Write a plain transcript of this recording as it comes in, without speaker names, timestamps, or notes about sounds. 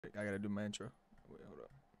Frick, I gotta do my intro. Wait, hold up.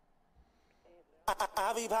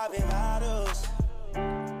 I be popping bottles,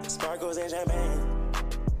 sparkles and champagne.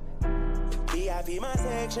 VIP my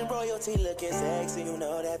section, royalty looking sexy, you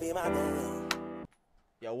know that be my thing.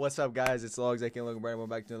 Yo, what's up, guys? It's Logs, aka Logan Brand. We're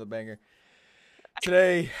back to another banger.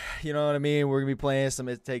 Today, you know what I mean? We're gonna be playing some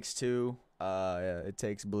It Takes Two. Yeah, It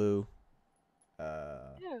Takes Blue.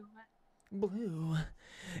 Blue.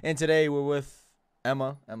 And today we're with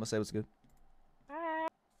Emma. Emma, say what's good.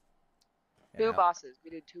 Two bosses. We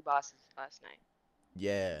did 2 bosses last night.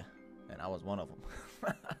 Yeah, and I was one of them.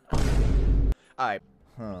 All right.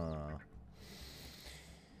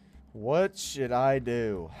 What should I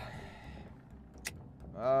do?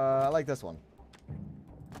 I like this one.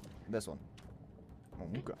 This one. Oh,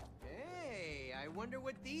 okay. Hey, I wonder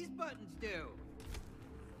what these buttons do.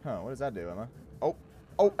 Huh, what does that do, Emma? Oh,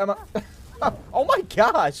 Emma. Oh my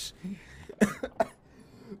gosh.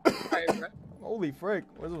 Holy frick.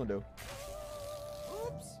 What does this one do?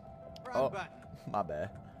 Oops. Wrong button. My bad.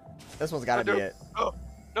 This one's gotta be it. Oh,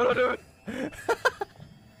 no, do it.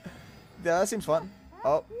 Yeah, that seems fun.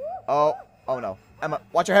 Oh no. Emma,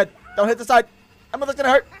 watch your head. Don't hit the side. Emma, that's gonna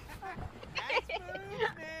hurt.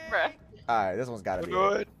 Alright, this one's gotta be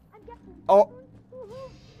it. Oh,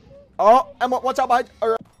 Emma, watch out behind.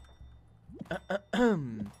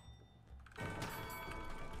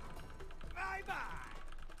 Bye-bye.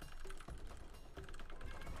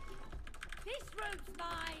 This road's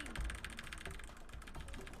mine.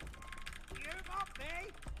 Give up, eh?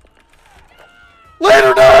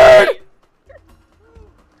 Later, nerd!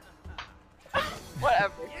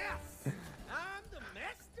 Whatever. Yes. I'm the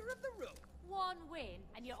master of the road. One win,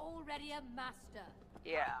 and you're already a master.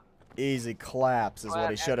 Yeah. Easy claps is what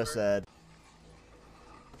he should have said.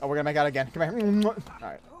 Oh, we're gonna make out again. Come here.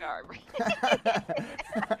 Alright. Alright.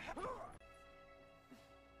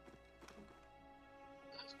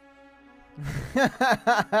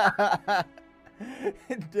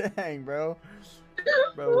 Dang, bro.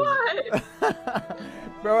 What?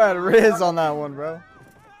 Bro had Riz on that one, bro.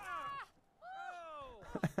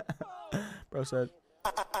 Bro said.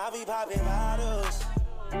 I be popping bottles,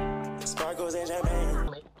 sparkles and champagne.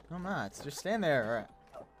 No, I'm not. Just stand there. All right.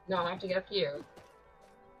 No, I have to get up here.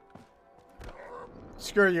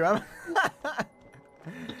 Screw you, Emma.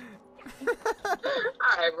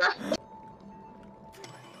 Alright, bro.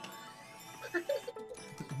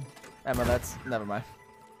 Emma, that's never mind.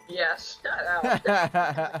 Yeah, shut up.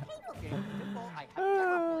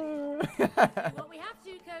 What we have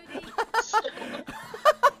to, Cody.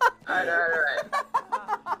 Alright.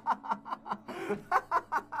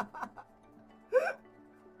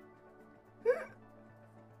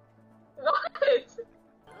 What?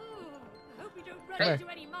 Ooh, hope we don't run Come into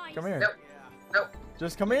any mines. Come here. Nope. Nope.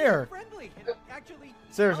 Just come here. Friendly. Actually,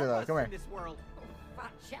 Seriously, help though, us come here. in this world.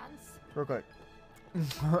 Fat chance. Real quick.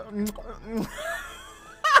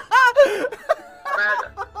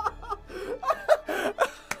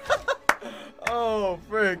 Oh,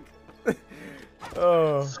 frick.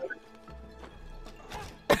 Oh.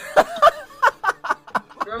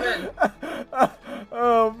 Roman,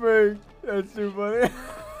 Oh, frick. That's too funny.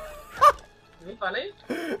 is it funny?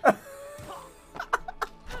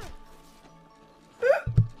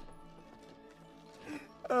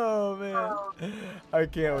 Oh, man. I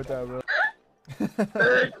can't with that, bro.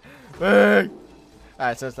 Big. Big.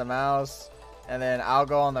 Alright, so it's the mouse. And then I'll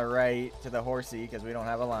go on the right to the horsey because we don't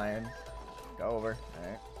have a lion. Go over.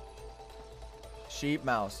 Alright. Sheep,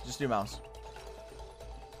 mouse. Just do mouse.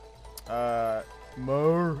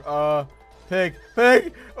 Pig.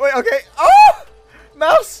 Pig. Wait, okay. Oh!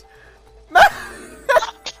 Mouse! Mouse!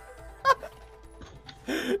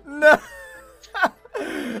 No!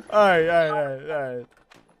 Alright.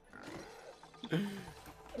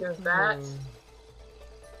 There's that.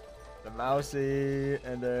 The mousey,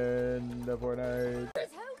 and then the Fortnite.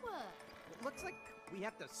 It's homework. It looks like we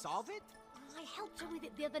have to solve it. I helped her with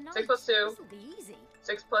it the other night. 6 plus 2. This'll be easy.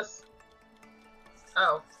 6 plus.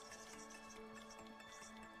 Oh.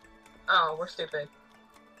 Oh, we're stupid.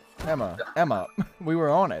 Emma, we were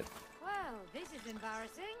on it. Well, this is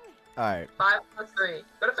embarrassing. Alright, 5 plus 3.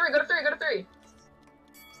 Go to 3, go to 3, go to 3.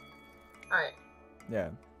 Alright. yeah.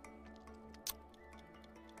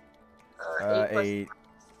 8 plus 8.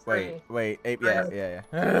 3. Wait, 8, yeah.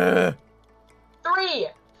 3! 3!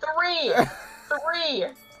 3!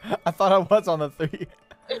 I thought I was on the 3. If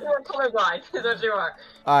you were colorblind, is what you are.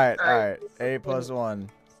 Alright. 8 plus 1.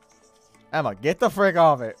 Emma, get the frick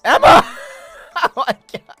off it. Emma! Oh my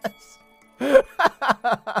gosh. Alright,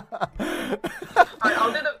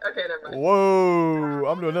 I'll do the. Okay, never mind. Whoa,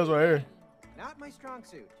 I'm doing this right here. Not my strong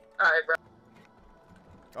suit. Alright, bro.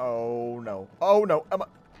 Oh no. Oh no. Emma.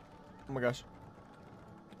 Oh my gosh.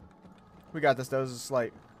 We got this. That was a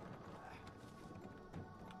slight.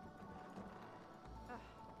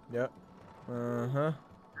 Yep. Uh-huh.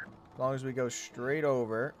 As long as we go straight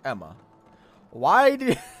over. Emma. Why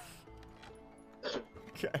did...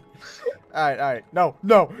 Okay. Alright, alright. No,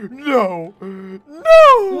 no, no! No!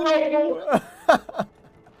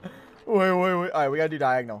 Wait, wait, wait. Alright, we gotta do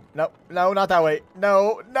diagonal. Nope. No, not that way.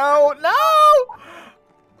 No, no, no!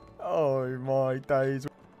 Oh my days.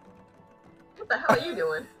 What the hell are you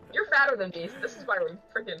doing? You're fatter than me, so this is why we're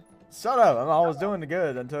freaking. Shut up. I was doing the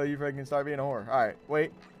good until you freaking start being a whore. Alright,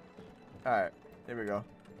 wait. Alright, here we go.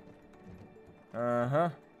 Uh-huh.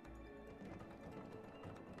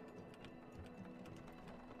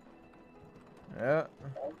 Yeah.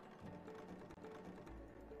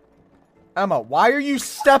 Emma, why are you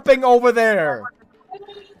stepping over there?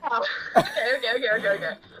 Oh.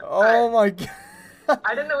 Okay. Oh my god.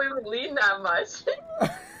 I didn't know we would lean that much.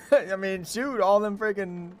 I mean, shoot, all them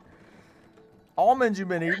freaking almonds you've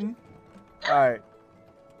been eating. Alright.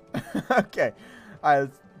 Okay. Alright,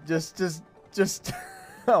 just.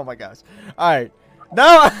 Oh my gosh. Alright.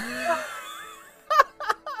 No!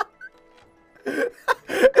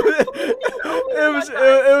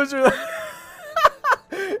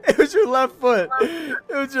 It was your left foot. It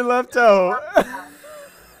was your left toe.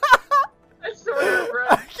 I swear, bro.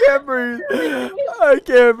 I can't breathe. I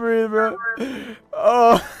can't breathe, bro.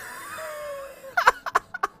 Oh.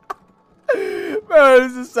 Bro,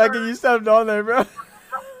 this is the second you stepped on there, bro.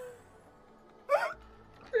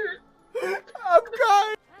 I'm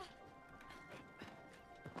crying.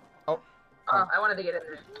 Oh. I wanted to get in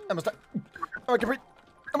there. Emma, stop. Emma, can breathe.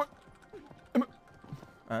 Emma.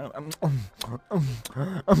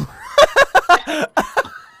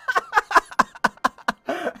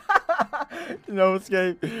 No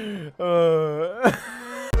escape.